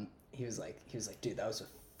 he was like, dude, that was a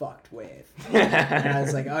fucked wave. And I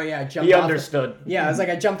was like, oh yeah, I jumped. He understood. I was like,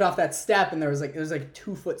 I jumped off that step, and it was like a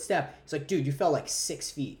 2-foot step. He's like, dude, you fell like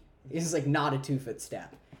 6 feet. It was like not a 2-foot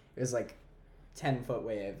step. It was like 10-foot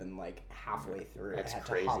wave, and like halfway through I had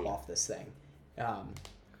to hop off this thing.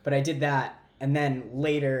 But I did that, and then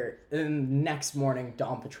later, the next morning,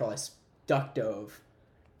 dawn patrol, I duck dove,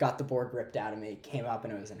 got the board ripped out of me, came up,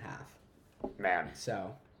 and it was in half. Man.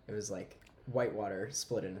 So it was like whitewater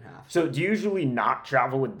split it in half. So do you usually not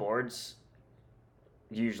travel with boards?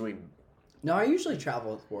 No, I usually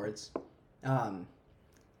travel with boards. Um,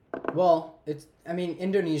 well,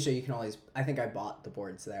 Indonesia, you can always, I think I bought the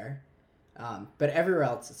boards there. But everywhere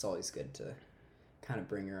else, it's always good to kind of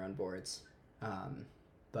bring your own boards.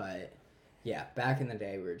 But yeah, back in the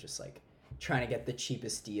day, we were just like trying to get the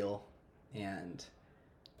cheapest deal and,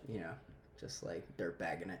 just like dirt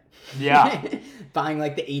bagging it. Yeah. Buying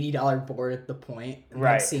like the $80 board at the point and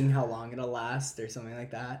Right. then seeing how long it'll last or something like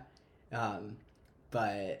that.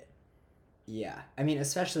 But yeah,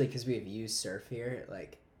 especially because we have used surf here.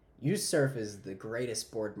 Like, used surf is the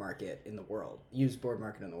greatest board market in the world. Used board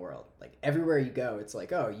market in the world. Like, everywhere you go, it's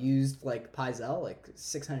like, oh, used like Paizel, like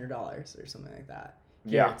 $600 or something like that.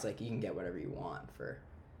 Here, Yeah. it's like you can get whatever you want for,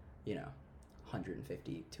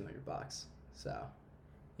 150, $200. So,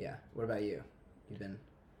 yeah. What about you? You've been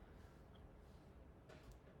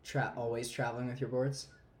always traveling with your boards?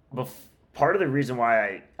 Part of the reason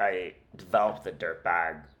why I developed the dirt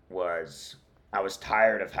bag was I was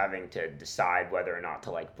tired of having to decide whether or not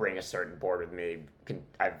to like bring a certain board with me.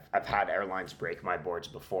 I've had airlines break my boards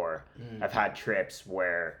before. I've had trips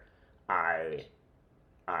where I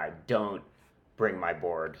don't bring my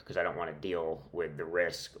board because I don't want to deal with the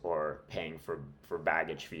risk or paying for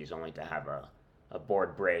baggage fees only to have a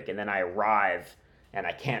board break. And then I arrive and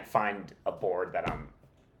I can't find a board that I'm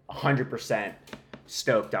 100%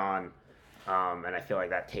 stoked on. And I feel like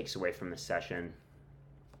that takes away from the session.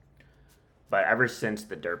 But ever since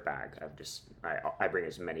the dirt bag, I bring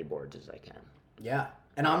as many boards as I can. Yeah.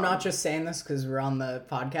 And I'm not just saying this because we're on the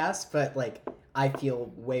podcast, but like I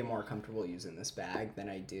feel way more comfortable using this bag than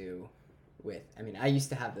I do with. I used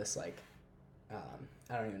to have this like,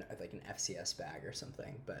 I don't even know, like an FCS bag or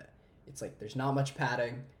something, but it's like there's not much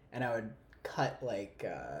padding, and I would cut like.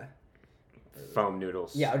 Foam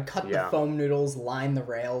noodles. Yeah, I would cut the foam noodles, line the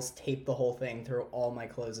rails, tape the whole thing, throw all my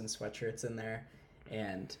clothes and sweatshirts in there,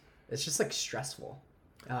 and it's just like stressful.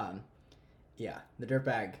 Yeah, the dirt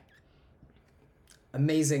bag.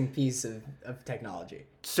 Amazing piece of technology.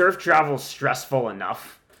 Surf travel's stressful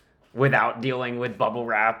enough without dealing with bubble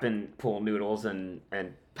wrap and pool noodles and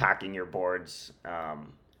packing your boards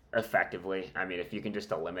effectively. If you can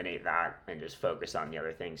just eliminate that and just focus on the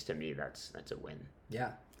other things, to me, that's a win.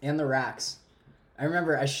 Yeah, and the racks. I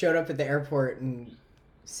remember I showed up at the airport in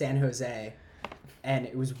San Jose, and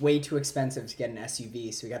it was way too expensive to get an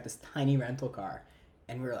SUV, so we got this tiny rental car,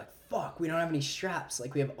 and we were like, fuck, we don't have any straps.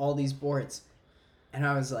 Like, we have all these boards. And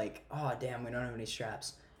I was like, oh, damn, we don't have any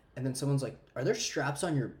straps. And then someone's like, are there straps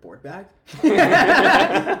on your board bag? And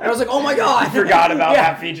I was like, oh my God. I forgot about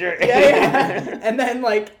that feature. Yeah. And then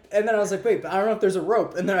I was like, wait, but I don't know if there's a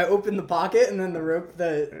rope. And then I opened the pocket, and then the rope,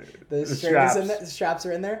 the straps. the straps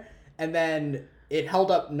are in there. And then it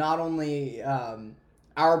held up not only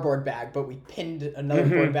our board bag, but we pinned another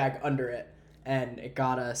board bag under it. And it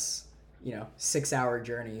got us, 6-hour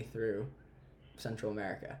journey through Central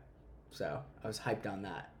America. So I was hyped on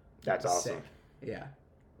that. That's awesome. Sick. Yeah.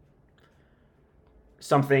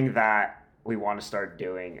 Something that we want to start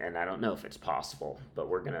doing, and I don't know if it's possible, but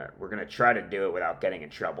we're gonna try to do it without getting in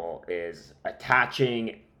trouble, is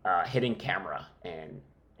attaching a hidden camera in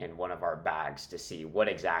one of our bags to see what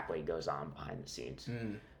exactly goes on behind the scenes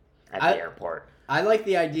at the airport. I like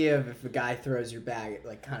the idea of if a guy throws your bag, it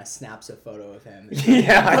like kind of snaps a photo of him.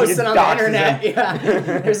 Yeah, posts it on the internet. Yeah,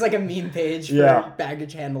 there's like a meme page for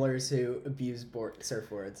baggage handlers who abuse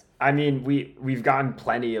surfboards. We've gotten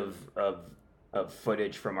plenty of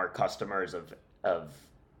footage from our customers of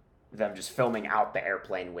them just filming out the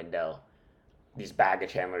airplane window. These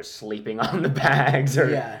baggage handlers sleeping on the bags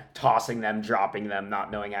or tossing them, dropping them,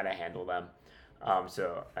 not knowing how to handle them.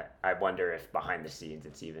 So I wonder if behind the scenes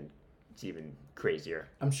it's even crazier.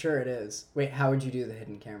 I'm sure it is. Wait, how would you do the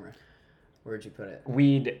hidden camera? Where'd you put it?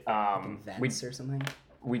 We'd vents or something?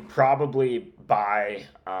 We'd probably buy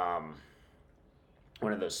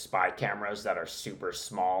one of those spy cameras that are super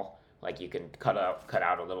small. Like you can cut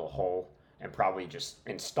out a little hole and probably just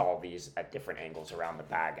install these at different angles around the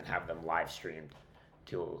bag and have them live streamed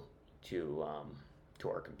to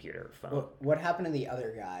our computer or phone. What happened to the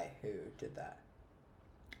other guy who did that?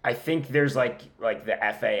 I think there's like the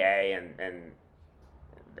FAA and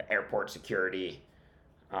the airport security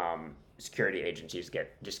agencies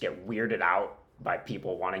get weirded out by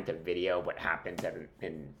people wanting to video what happens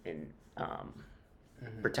in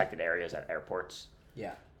protected areas at airports.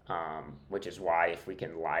 Yeah. Which is why if we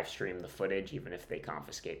can live stream the footage, even if they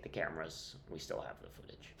confiscate the cameras, we still have the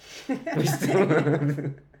footage.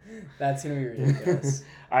 That's going to be ridiculous.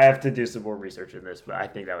 I have to do some more research in this, but I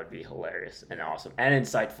think that would be hilarious and awesome and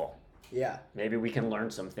insightful. Yeah. Maybe we can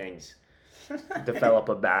learn some things. Develop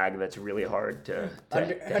a bag that's really hard to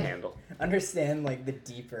handle. Understand like the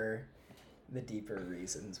the deeper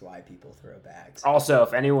reasons why people throw bags. Also,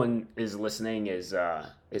 if anyone is listening is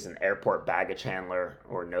an airport baggage handler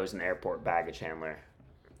or knows an airport baggage handler,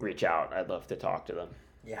 reach out. I'd love to talk to them.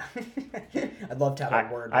 Yeah. I'd love to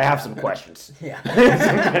have a word. I have some questions. Yeah.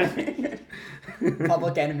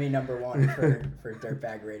 Public enemy number one for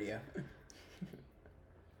Dirtbag Radio.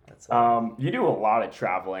 That's you do a lot of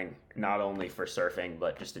traveling, not only for surfing,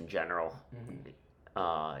 but just in general.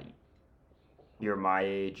 Mm-hmm. You're my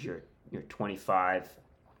age, you're 25,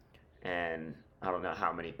 and I don't know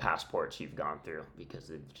how many passports you've gone through because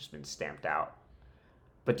they've just been stamped out.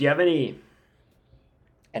 But do you have any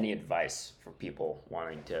advice for people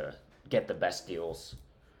wanting to get the best deals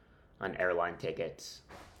on airline tickets?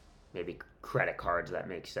 Maybe credit cards that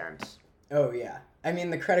make sense. Oh yeah. I mean,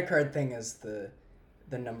 the credit card thing is the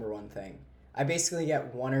number one thing. I basically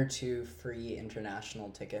get 1 or 2 free international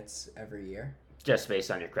tickets every year. Just based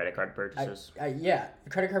on your credit card purchases? Yeah,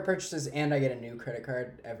 credit card purchases, and I get a new credit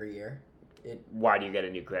card every year. Why do you get a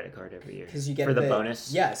new credit card every year? Because you get for the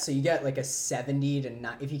bonus? Yeah, so you get like a 70 to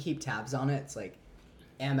 90. If you keep tabs on it, it's like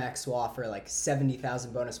Amex will offer like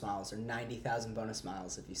 70,000 bonus miles or 90,000 bonus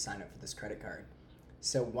miles if you sign up for this credit card.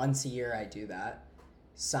 So once a year I do that,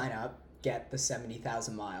 sign up, get the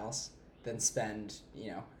 70,000 miles, then spend,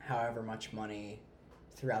 however much money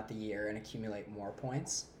throughout the year and accumulate more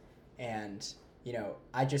points. And,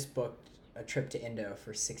 I just booked a trip to Indo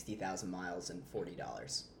for 60,000 miles and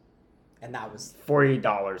 $40. And that was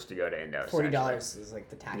 $40 to go to Indo. $40 is like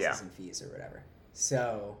the taxes and fees or whatever.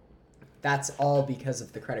 So that's all because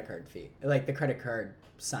of the credit card fee, like the credit card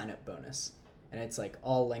sign up bonus. And it's like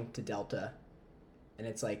all linked to Delta. And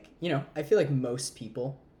it's like, I feel like most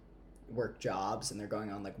people work jobs and they're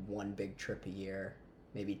going on like 1 big trip a year,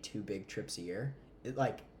 maybe 2 big trips a year.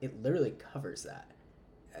 It literally covers that.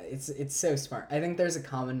 It's so smart. I think there's a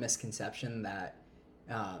common misconception that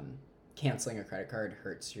canceling a credit card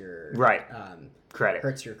hurts your credit.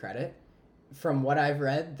 Hurts your credit. From what I've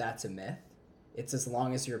read, that's a myth. It's as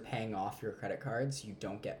long as you're paying off your credit cards, you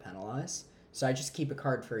don't get penalized. So I just keep a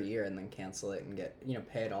card for a year and then cancel it and get,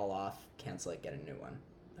 pay it all off, cancel it, get a new one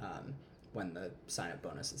when the sign-up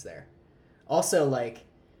bonus is there. Also,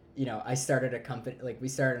 I started a company, we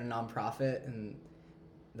started a nonprofit and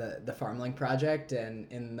the FarmLink project, and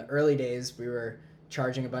in the early days, we were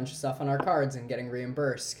charging a bunch of stuff on our cards and getting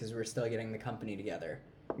reimbursed because we were still getting the company together.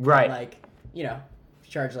 Right. And,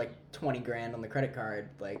 charge $20,000 on the credit card,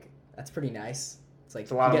 that's pretty nice.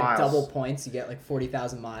 It's a lot you of get miles. Double points, you get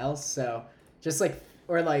 40,000 miles. So just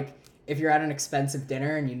if you're at an expensive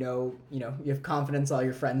dinner and you have confidence all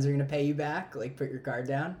your friends are going to pay you back, put your card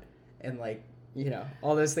down and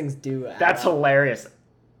all those things do add That's up. hilarious.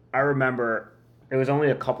 I remember it was only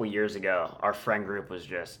a couple years ago. Our friend group was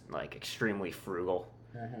just extremely frugal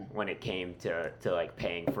when it came to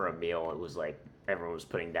paying for a meal. It was everyone was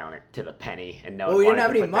putting down it to the penny, and we didn't have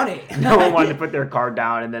any money. No one wanted to put their card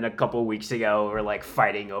down. And then a couple weeks ago, we're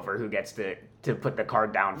fighting over who gets to put the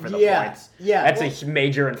card down for the points. Yeah, that's a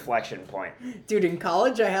major inflection point. Dude, in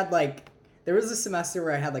college, I had there was a semester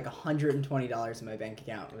where I had $120 in my bank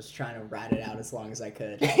account and was trying to rat it out as long as I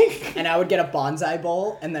could. And I would get a bonsai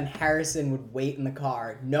bowl, and then Harrison would wait in the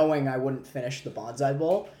car knowing I wouldn't finish the bonsai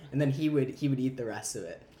bowl, and then he would eat the rest of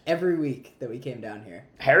it. Every week that we came down here.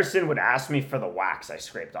 Harrison would ask me for the wax I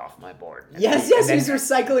scraped off my board. Yes, he was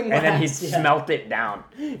recycling wax. And then he smelt it down.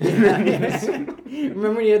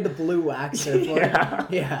 Remember when you had the blue wax surfboard?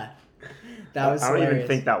 Yeah. That was I don't hilarious. even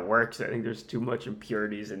think that works. I think there's too much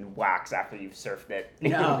impurities in wax after you've surfed it.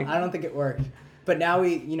 No, I don't think it worked. But now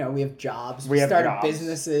we have jobs. We have started jobs.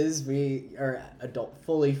 businesses. We are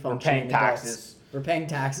fully functioning taxes. We're paying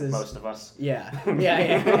taxes. Most of us. Yeah.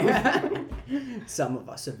 Some of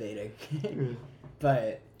us evading.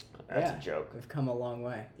 But that's a joke. We've come a long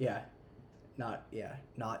way. Yeah.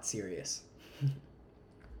 Not serious.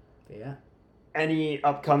 But yeah. Any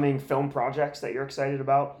upcoming film projects that you're excited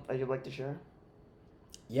about that you'd like to share?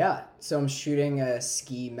 Yeah. So I'm shooting a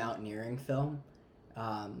ski mountaineering film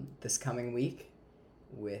this coming week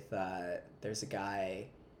with there's a guy,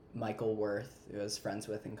 Michael Worth, who I was friends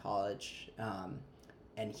with in college,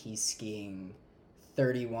 and he's skiing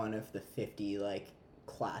 31 of the 50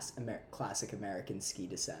 classic American ski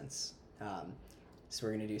descents. So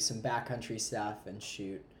we're gonna do some backcountry stuff and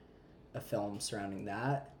shoot a film surrounding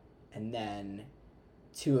that, and then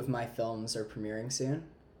 2 of my films are premiering soon.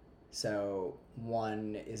 So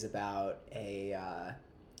one is about a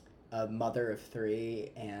mother of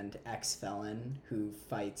 3 and ex-felon who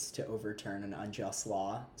fights to overturn an unjust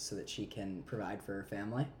law so that she can provide for her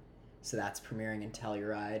family. So that's premiering in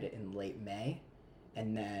Telluride in late May.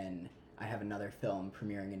 And then I have another film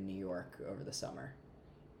premiering in New York over the summer.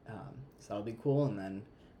 So that'll be cool. And then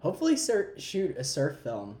hopefully shoot a surf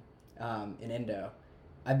film in Indo.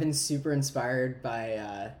 I've been super inspired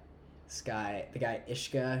by the guy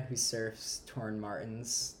Ishka, who surfs Torrin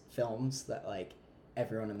Martin's films that like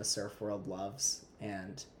everyone in the surf world loves,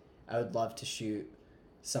 and I would love to shoot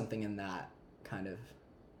something in that kind of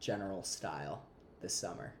general style this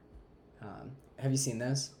summer. Have you seen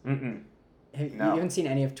those? Mm-mm. You haven't seen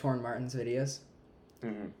any of Torrin Martin's videos?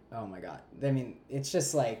 Mm-mm. Oh my god! I mean, it's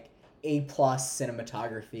just like A+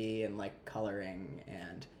 cinematography and like coloring,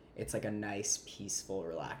 and it's like a nice, peaceful,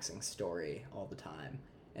 relaxing story all the time.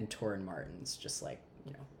 And Torrin Martin's just like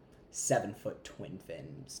 7-foot twin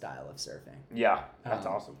fin style of surfing. Yeah, that's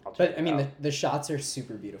awesome. But I mean, the shots are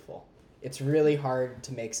super beautiful. It's really hard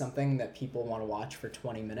to make something that people want to watch for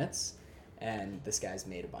 20 minutes, and this guy's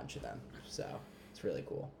made a bunch of them, so it's really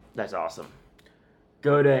cool. That's awesome.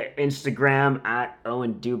 Go to Instagram at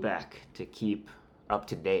Owen Dubeck to keep up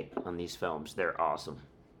to date on these films. They're awesome.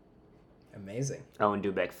 Amazing.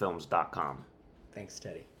 OwenDubeckFilms.com. Thanks,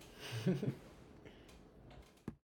 Teddy.